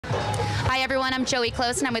Hi everyone, I'm Joey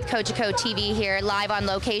Close and I'm with CogecoTV here, live on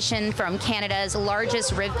location from Canada's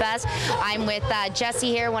largest RibFest. I'm with Jesse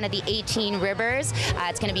here, one of the 18 ribbers.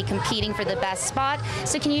 It's going to be competing for the best spot.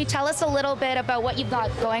 So can you tell us a little bit about what you've got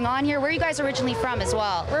going on here? Where are you guys originally from as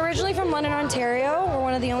well? We're originally from London, Ontario. We're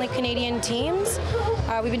one of the only Canadian teams.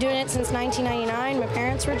 We've been doing it since 1999. My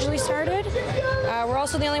parents originally started. We're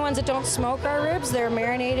also the only ones that don't smoke our ribs. They're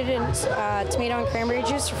marinated in tomato and cranberry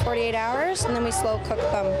juice for 48 hours, and then we slow cook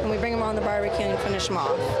them, and we bring them on the barbecue and finish them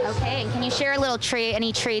off. Okay, and can you share a little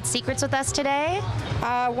any trade secrets with us today?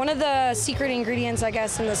 One of the secret ingredients, I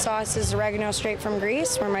guess, in the sauce is oregano straight from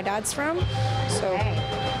Greece, where my dad's from. So, okay.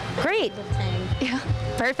 Great. Yeah.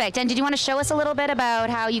 Perfect. And did you want to show us a little bit about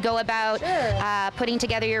how you go about putting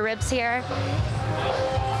together your ribs here?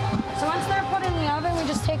 So once they're put in the oven, we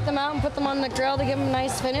just take them out and put them on the grill to give them a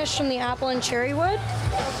nice finish from the apple and cherry wood.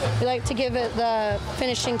 We like to give it the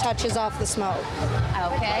finishing touches off the smoke.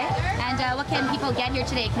 Okay. And what can people get here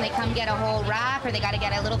today? Can they come get a whole rack, or they got to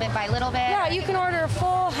get a little bit by little bit? Yeah, you can order a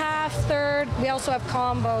full, half, third. We also have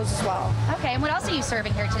combos as well. Okay, and what else are you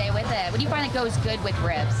serving here today with it? What do you find that goes good with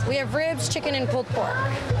ribs? We have ribs, chicken, and pulled pork.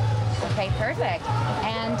 Okay, perfect.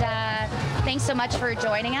 And thanks so much for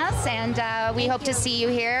joining us, and we hope to see you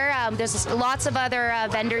here. There's lots of other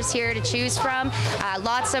vendors here to choose from,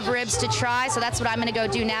 lots of ribs to try, so that's what I'm going to go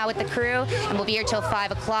do now with the crew, and we'll be here till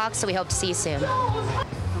 5 o'clock, so we hope to see you soon.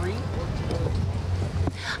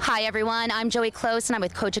 Hi everyone, I'm Joey Close and I'm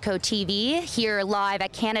with CogecoTV here live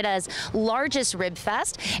at Canada's largest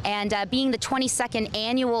RibFest, and being the 22nd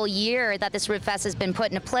annual year that this RibFest has been put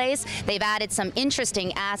into place, they've added some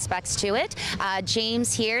interesting aspects to it.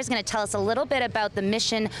 James here is going to tell us a little bit about the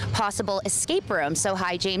Mission Possible escape room. So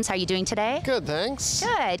hi James, how are you doing today? Good, thanks.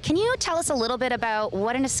 Good. Can you tell us a little bit about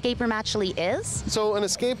what an escape room actually is? So an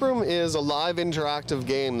escape room is a live interactive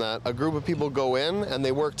game that a group of people go in and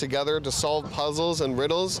they work together to solve puzzles and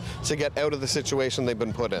riddles to get out of the situation they've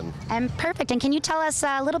been put in. And perfect. And can you tell us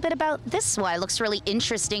a little bit about this one? It looks really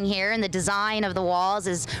interesting here, and the design of the walls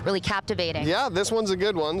is really captivating. Yeah, this one's a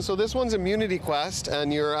good one. So this one's Immunity Quest,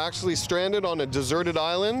 and you're actually stranded on a deserted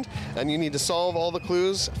island, and you need to solve all the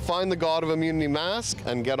clues, find the God of Immunity Mask,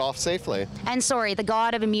 and get off safely. And sorry, the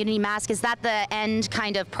God of Immunity Mask, is that the end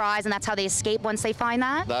kind of prize, and that's how they escape once they find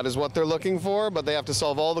that? That is what they're looking for, but they have to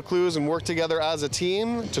solve all the clues and work together as a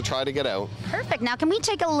team to try to get out. Perfect. Now, can we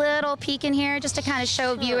take a little peek in here just to kind of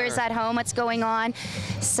show viewers at home what's going on?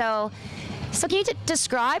 So can you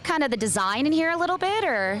describe kind of the design in here a little bit,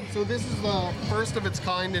 or? So this is the first of its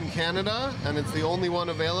kind in Canada, and it's the only one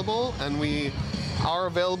available, and we are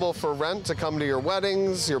available for rent to come to your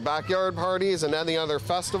weddings, your backyard parties, and any other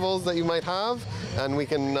festivals that you might have, and we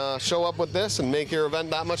can show up with this and make your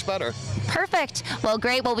event that much better. Perfect. Well,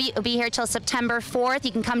 great. We'll be here till September 4th.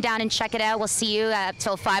 You can come down and check it out. We'll see you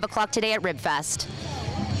till 5 o'clock today at RibFest.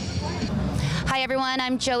 Hi everyone,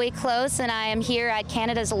 I'm Joey Close and I am here at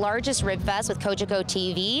Canada's largest RibFest with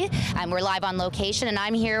CogecoTV, and we're live on location, and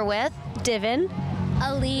I'm here with Divin,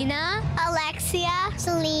 Alina, Alexia,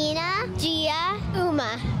 Selena, Gia,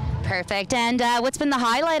 Uma. Perfect. And what's been the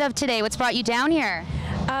highlight of today? What's brought you down here?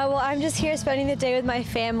 Well, I'm just here spending the day with my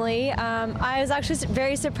family. I was actually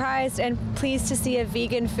very surprised and pleased to see a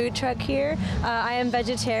vegan food truck here. I am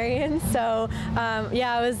vegetarian, so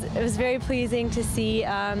yeah, it was very pleasing to see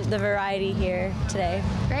the variety here today.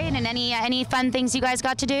 Great. And any fun things you guys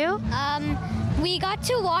got to do? We got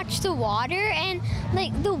to watch the water, and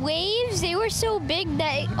like the waves, they were so big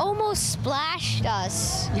that it almost splashed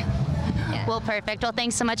us. Yeah. Well, perfect. Well,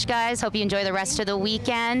 thanks so much, guys. Hope you enjoy the rest of the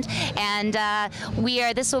weekend. And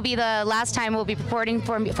this will be the last time we'll be reporting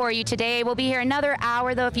for you today. We'll be here another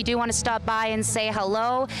hour, though, if you do want to stop by and say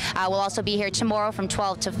hello. We'll also be here tomorrow from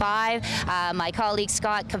 12 to 5. My colleague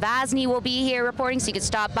Scott Kvasni will be here reporting, so you can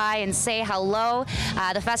stop by and say hello.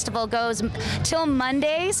 The festival goes till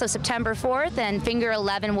Monday, so September 4th, and Finger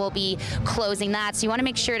 11 will be closing that. So you want to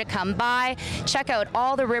make sure to come by, check out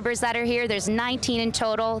all the ribbers that are here. There's 19 in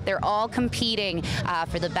total. They're all competing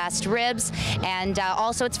for the best ribs, and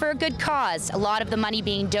also it's for a good cause. A lot of the money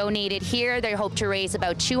being donated here. They hope to raise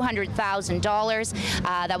about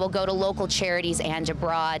 $200,000 that will go to local charities and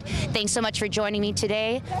abroad. Thanks so much for joining me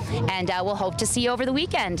today, and we'll hope to see you over the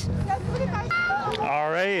weekend.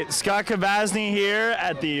 All right, Scott Kvasni here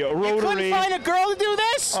at the Rotary. You couldn't find a girl to do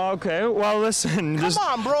this? Okay, well listen, Come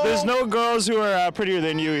on, bro. There's no girls who are prettier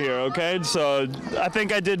than you here, okay? So I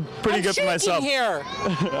think I did pretty good for myself. I'm shaking here.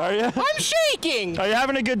 Are you? I'm shaking. Are you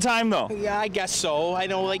having a good time though? Yeah, I guess so. I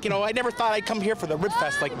know, like, I never thought I'd come here for the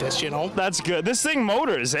RibFest like this, That's good. This thing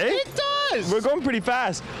motors, eh? It does. We're going pretty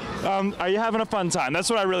fast. Are you having a fun time? That's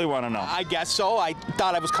what I really want to know. I guess so. I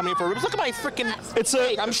thought I was coming in for ribs. Look at my freaking.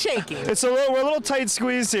 I'm shaking. We're a little tight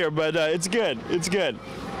squeeze here, but it's good. It's good.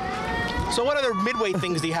 So what other Midway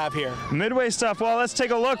things do you have here? Midway stuff. Well, let's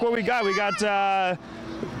take a look. What we got? We got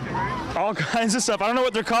all kinds of stuff. I don't know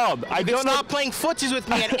what they're called. I don't know. Stop playing footsies with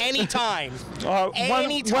me at any time.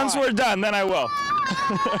 Once we're done, then I will.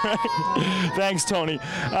 Thanks, Tony.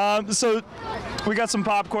 So we got some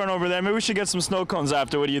popcorn over there. Maybe we should get some snow cones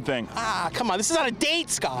after. What do you think? Come on. This is not a date,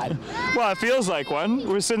 Scott. Well, it feels like one.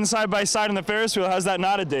 We're sitting side by side on the Ferris wheel. How's that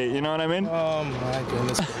not a date? You know what I mean? Oh, my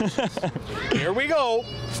goodness. Here we go.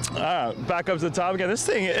 Back up to the top again. This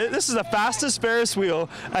is the fastest Ferris wheel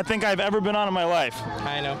I think I've ever been on in my life.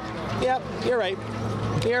 I know. Yep, you're right.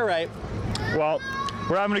 You're right. Well,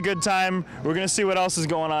 we're having a good time. We're going to see what else is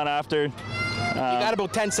going on after. You got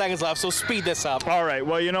about 10 seconds left, so speed this up. All right.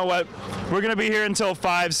 Well, you know what? We're going to be here until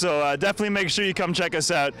 5, so definitely make sure you come check us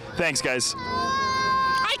out. Thanks, guys.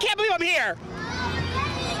 I can't believe I'm here.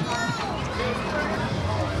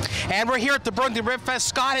 And we're here at the Burlington RibFest.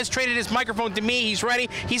 Scott has traded his microphone to me. He's ready.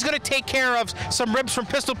 He's going to take care of some ribs from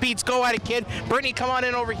Pistol Pete's. Go at it, kid. Brittany, come on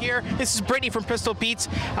in over here. This is Brittany from Pistol Pete's.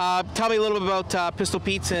 Tell me a little bit about Pistol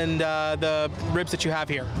Pete's and the ribs that you have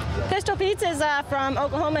here. Pistol Pete's is from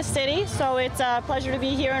Oklahoma City, so it's a pleasure to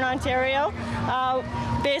be here in Ontario.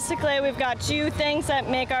 Basically, we've got two things that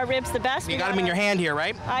make our ribs the best. You got them in your hand here,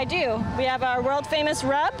 right? I do. We have our world-famous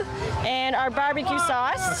rub and our barbecue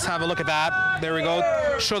sauce. Let's have a look at that. There we go.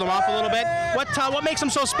 Show them off a little bit. What makes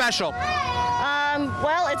them so special?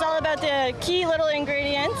 Well, it's all about the key little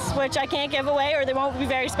ingredients, which I can't give away or they won't be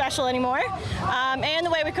very special anymore. And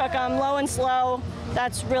the way we cook them, low and slow.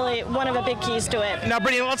 That's really one of the big keys to it. Now,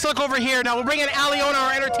 Brittany, let's look over here. Now, we'll bring in Aliona,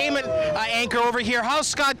 our entertainment anchor over here. How's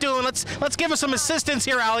Scott doing? Let's give us some assistance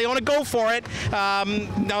here, Aliona. Go for it.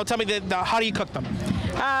 Now, tell me, how do you cook them?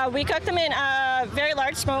 We cook them in a very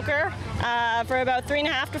large smoker for about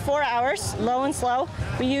 3.5 to 4 hours, low and slow.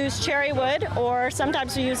 We use cherry wood, or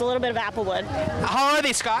sometimes we use a little bit of apple wood. How are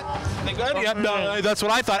they, Scott? Are they good? Yep, no, that's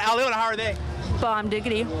what I thought. Aliona, how are they? Bomb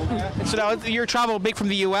diggity. So now your travel big from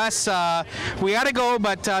the U.S. We got to go,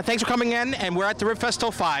 but thanks for coming in, and we're at the RibFest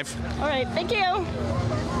till 5. All right, thank you.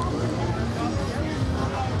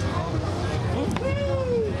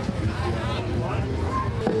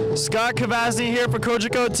 Scott Kvasni here for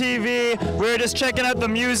CogecoTV. We're just checking out the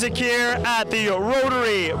music here at the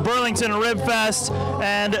Rotary Burlington RibFest,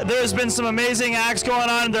 and there's been some amazing acts going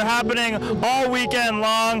on. They're happening all weekend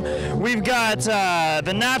long. We've got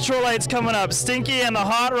the Natural Lights coming up, Stinky and the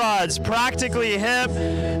Hot Rods, Practically Hip.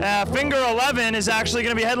 Finger 11 is actually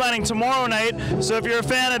going to be headlining tomorrow night, so if you're a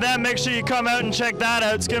fan of them, make sure you come out and check that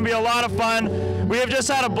out. It's going to be a lot of fun. We have just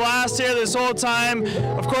had a blast here this whole time.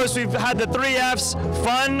 Of course, we've had the 3 F's,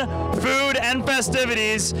 fun, food, and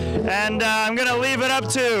festivities, and I'm going to leave it up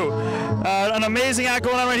to an amazing act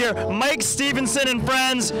going on right here. Mike Stevenson and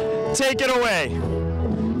friends, take it away.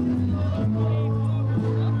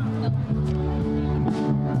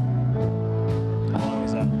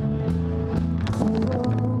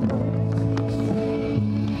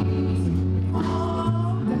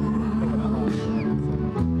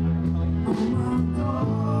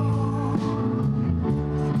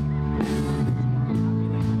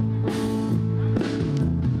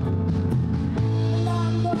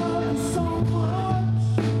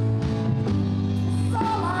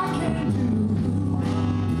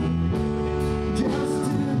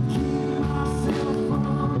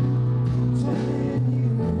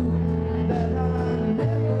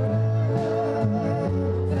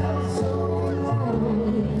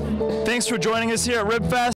 Thanks for joining us here at RibFest.